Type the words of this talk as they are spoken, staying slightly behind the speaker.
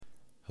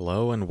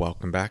Hello and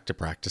welcome back to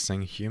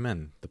Practicing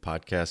Human, the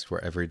podcast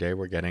where every day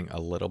we're getting a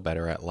little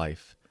better at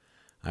life.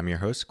 I'm your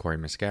host, Corey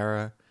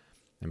Mascara,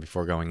 and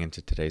before going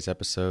into today's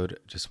episode,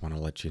 just want to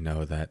let you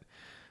know that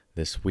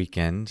this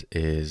weekend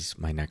is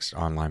my next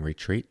online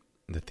retreat.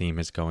 The theme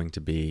is going to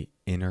be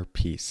Inner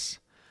Peace,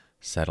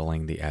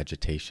 Settling the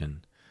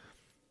Agitation.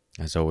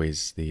 As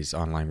always, these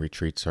online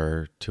retreats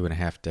are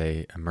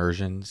 2.5-day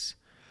immersions.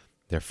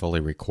 They're fully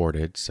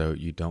recorded, so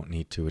you don't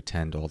need to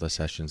attend all the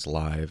sessions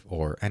live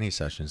or any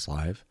sessions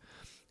live.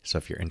 So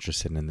if you're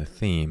interested in the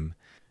theme,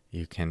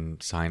 you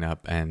can sign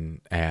up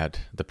and add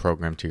the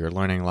program to your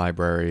learning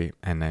library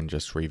and then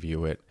just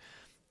review it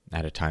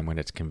at a time when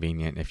it's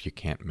convenient if you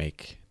can't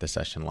make the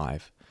session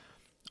live.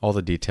 All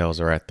the details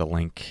are at the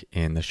link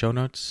in the show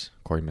notes,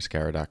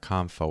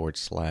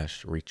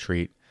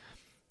 coreymascara.com/retreat.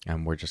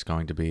 And we're just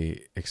going to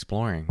be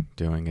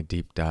doing a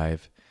deep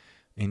dive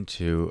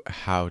into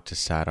how to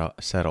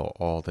settle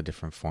all the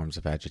different forms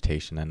of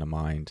agitation in the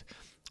mind,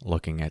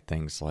 looking at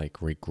things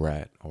like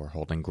regret or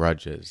holding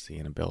grudges, the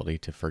inability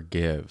to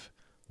forgive,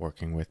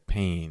 working with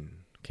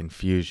pain,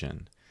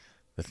 confusion,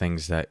 the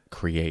things that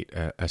create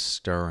a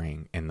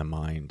stirring in the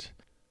mind.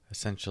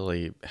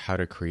 Essentially, how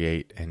to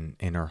create an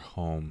inner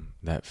home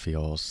that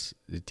feels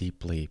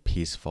deeply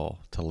peaceful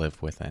to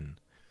live within,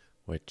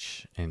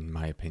 which, in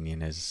my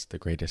opinion, is the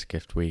greatest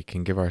gift we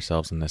can give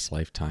ourselves in this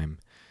lifetime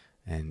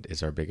and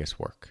is our biggest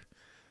work.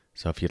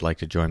 So if you'd like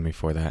to join me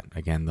for that,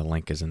 again, the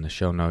link is in the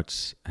show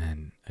notes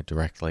and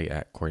directly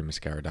at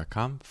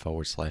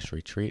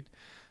coreymascara.com/retreat.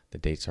 The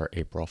dates are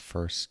April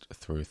 1st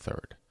through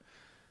 3rd.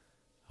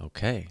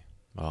 Okay,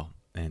 well,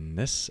 in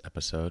this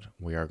episode,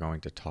 we are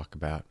going to talk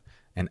about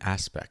an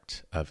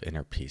aspect of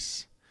inner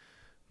peace.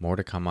 More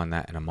to come on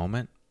that in a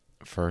moment.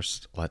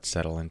 First, let's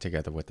settle in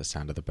together with the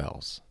sound of the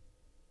bells.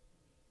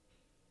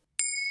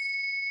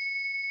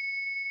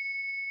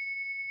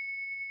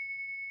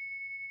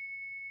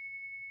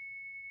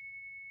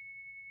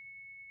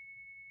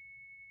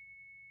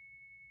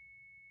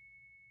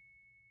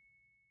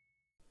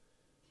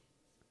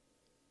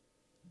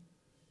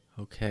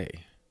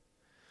 Okay,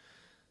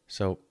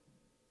 so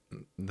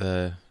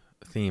the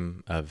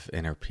theme of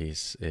inner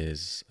peace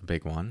is a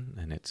big one,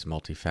 and it's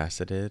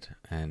multifaceted,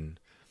 and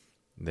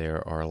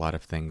there are a lot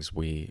of things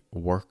we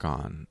work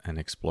on and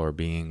explore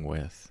being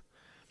with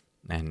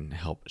and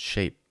help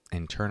shape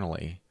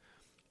internally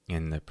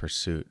in the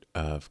pursuit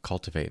of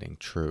cultivating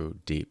true,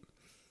 deep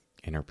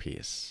inner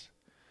peace.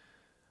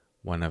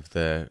 One of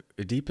the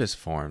deepest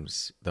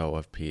forms, though,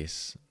 of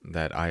peace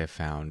that I have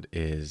found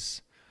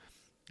is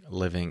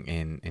living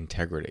in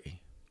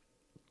integrity.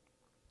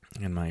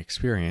 In my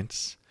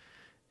experience,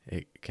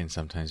 it can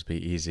sometimes be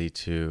easy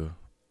to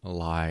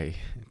lie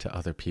to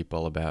other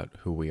people about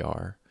who we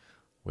are.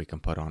 We can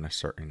put on a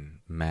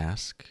certain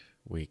mask.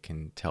 We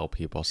can tell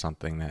people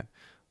something that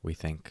we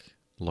think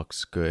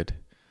looks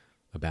good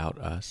about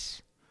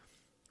us.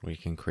 We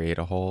can create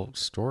a whole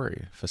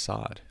story,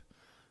 facade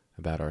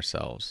about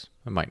ourselves.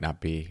 It might not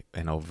be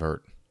an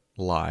overt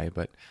lie,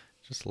 but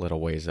just little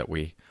ways that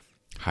we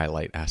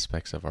highlight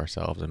aspects of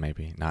ourselves and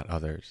maybe not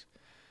others.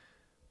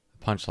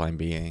 Punchline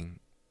being,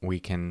 we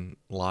can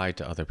lie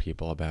to other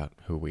people about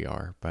who we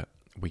are, but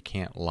we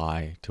can't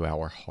lie to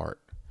our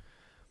heart.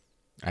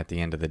 At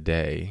the end of the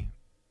day,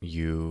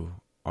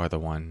 you are the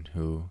one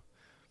who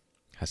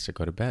has to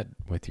go to bed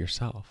with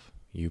yourself.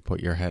 You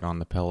put your head on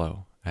the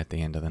pillow at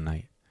the end of the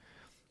night.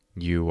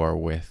 You are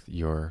with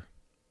your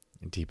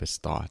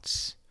deepest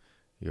thoughts,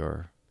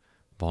 your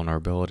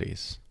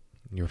vulnerabilities,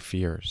 your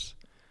fears,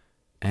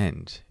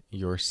 and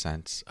your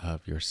sense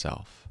of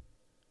yourself.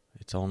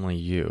 It's only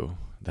you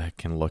that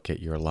can look at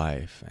your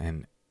life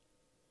and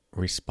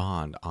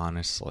respond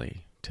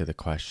honestly to the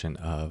question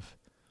of,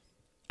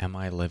 am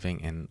I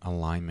living in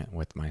alignment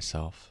with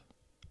myself,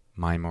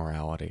 my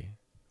morality,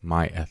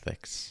 my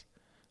ethics,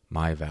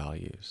 my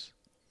values?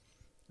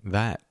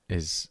 That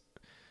is,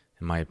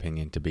 in my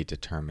opinion, to be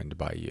determined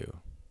by you.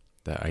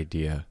 The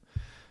idea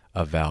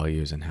of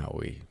values and how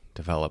we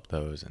develop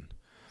those, and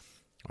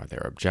are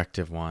there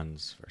objective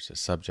ones versus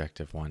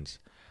subjective ones?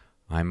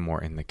 I'm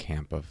more in the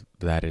camp of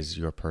that is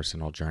your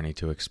personal journey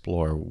to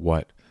explore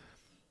what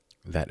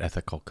that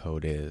ethical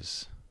code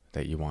is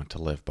that you want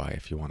to live by,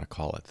 if you want to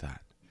call it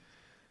that.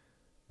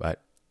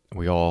 But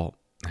we all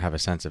have a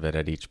sense of it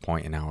at each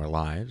point in our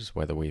lives,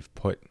 whether we've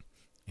put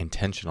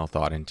intentional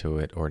thought into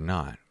it or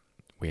not.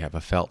 We have a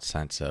felt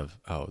sense of,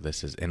 oh,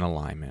 this is in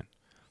alignment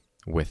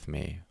with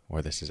me,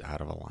 or this is out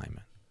of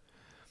alignment.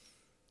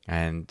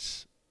 And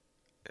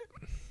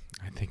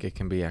I think it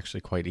can be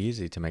actually quite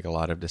easy to make a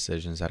lot of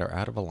decisions that are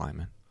out of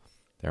alignment.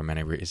 There are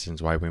many reasons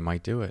why we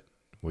might do it.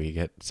 We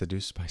get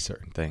seduced by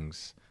certain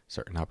things,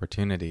 certain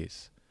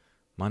opportunities,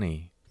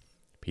 money,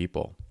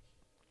 people,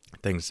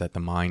 things that the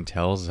mind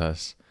tells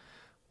us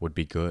would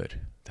be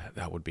good,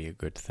 that would be a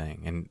good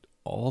thing. And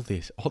all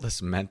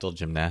this mental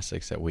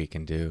gymnastics that we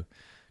can do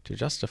to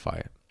justify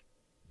it.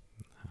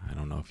 I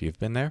don't know if you've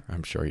been there.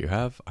 I'm sure you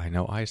have. I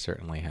know I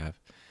certainly have.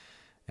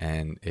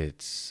 And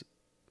it's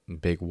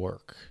big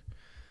work.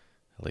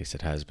 At least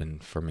it has been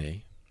for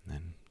me.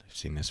 And I've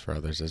seen this for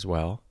others as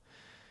well.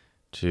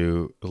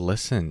 to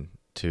listen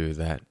to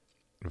that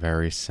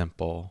very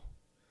simple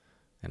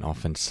and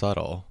often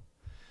subtle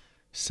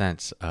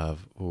sense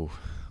of, ooh,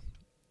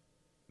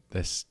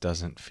 this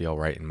doesn't feel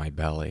right in my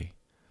belly.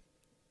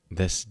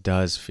 This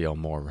does feel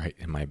more right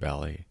in my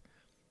belly.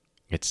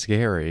 It's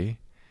scary.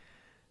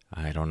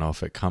 I don't know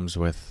if it comes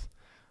with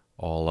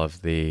all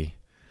of the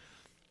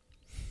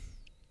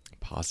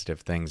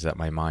positive things that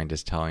my mind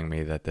is telling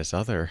me that this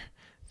other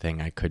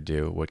thing I could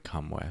do would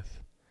come with.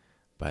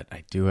 But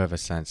I do have a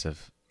sense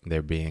of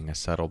there being a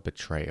subtle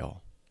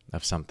betrayal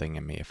of something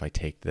in me if I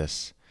take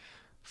this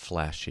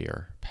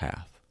flashier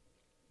path.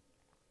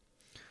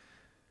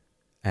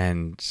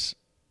 And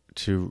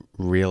to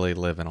really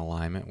live in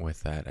alignment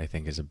with that, I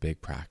think, is a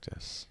big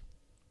practice.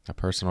 A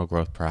personal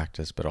growth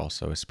practice, but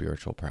also a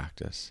spiritual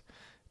practice.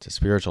 It's a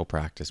spiritual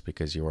practice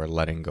because you are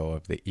letting go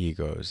of the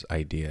ego's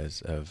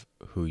ideas of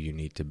who you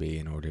need to be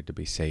in order to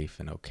be safe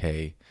and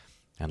okay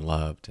and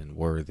loved and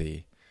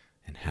worthy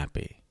and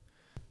happy.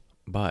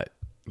 But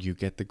you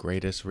get the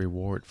greatest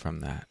reward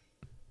from that.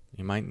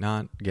 You might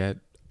not get a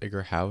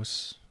bigger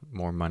house,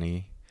 more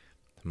money,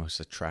 the most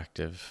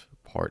attractive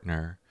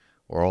partner,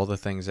 or all the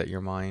things that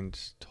your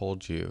mind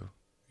told you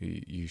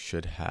you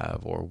should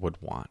have or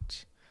would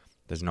want.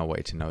 There's no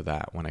way to know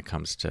that when it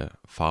comes to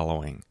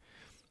following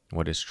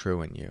what is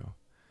true in you.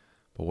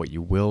 But what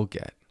you will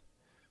get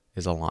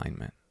is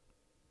alignment.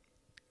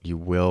 You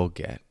will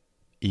get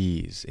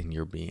ease in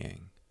your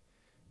being.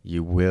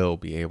 You will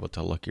be able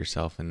to look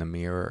yourself in the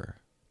mirror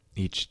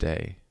each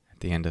day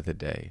at the end of the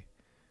day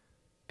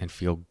and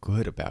feel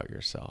good about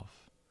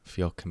yourself,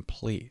 feel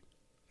complete,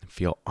 and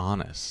feel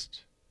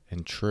honest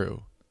and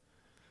true.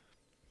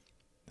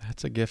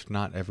 That's a gift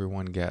not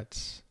everyone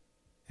gets,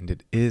 and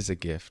it is a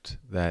gift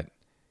that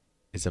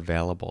is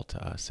available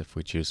to us if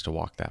we choose to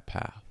walk that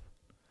path.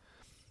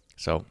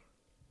 So,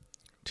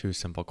 2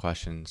 simple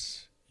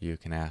questions you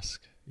can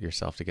ask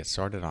yourself to get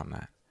started on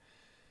that.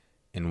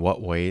 In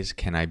what ways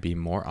can I be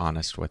more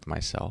honest with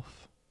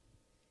myself?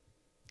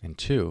 And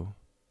 2,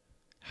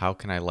 how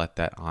can I let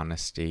that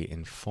honesty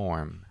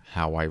inform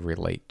how I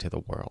relate to the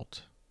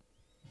world?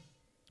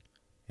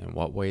 In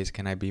what ways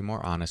can I be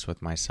more honest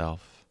with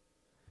myself?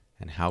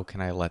 And how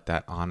can I let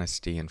that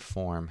honesty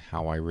inform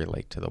how I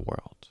relate to the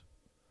world?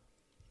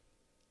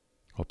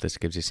 Hope this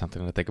gives you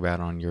something to think about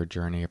on your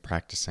journey of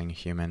practicing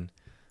human.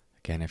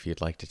 Again, if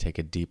you'd like to take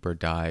a deeper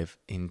dive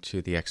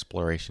into the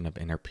exploration of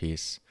inner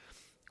peace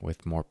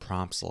with more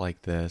prompts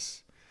like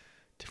this,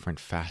 different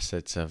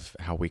facets of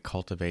how we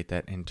cultivate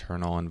that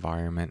internal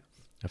environment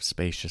of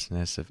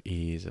spaciousness, of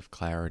ease, of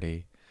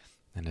clarity,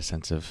 and a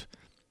sense of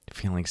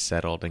feeling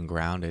settled and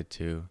grounded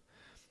to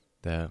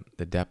the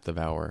depth of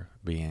our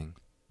being,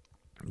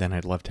 then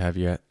I'd love to have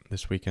you at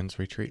this weekend's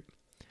retreat.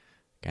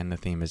 Again, the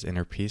theme is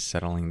Inner Peace,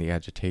 Settling the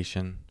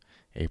Agitation,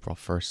 April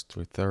 1st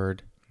through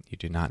 3rd. You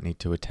do not need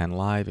to attend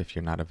live if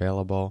you're not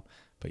available,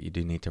 but you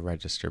do need to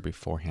register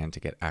beforehand to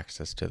get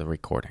access to the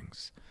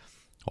recordings.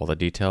 All the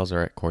details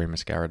are at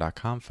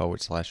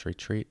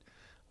CoreyMuscara.com/retreat.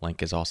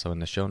 Link is also in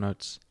the show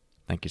notes.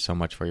 Thank you so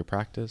much for your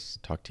practice.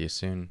 Talk to you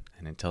soon,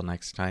 and until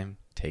next time,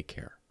 take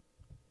care.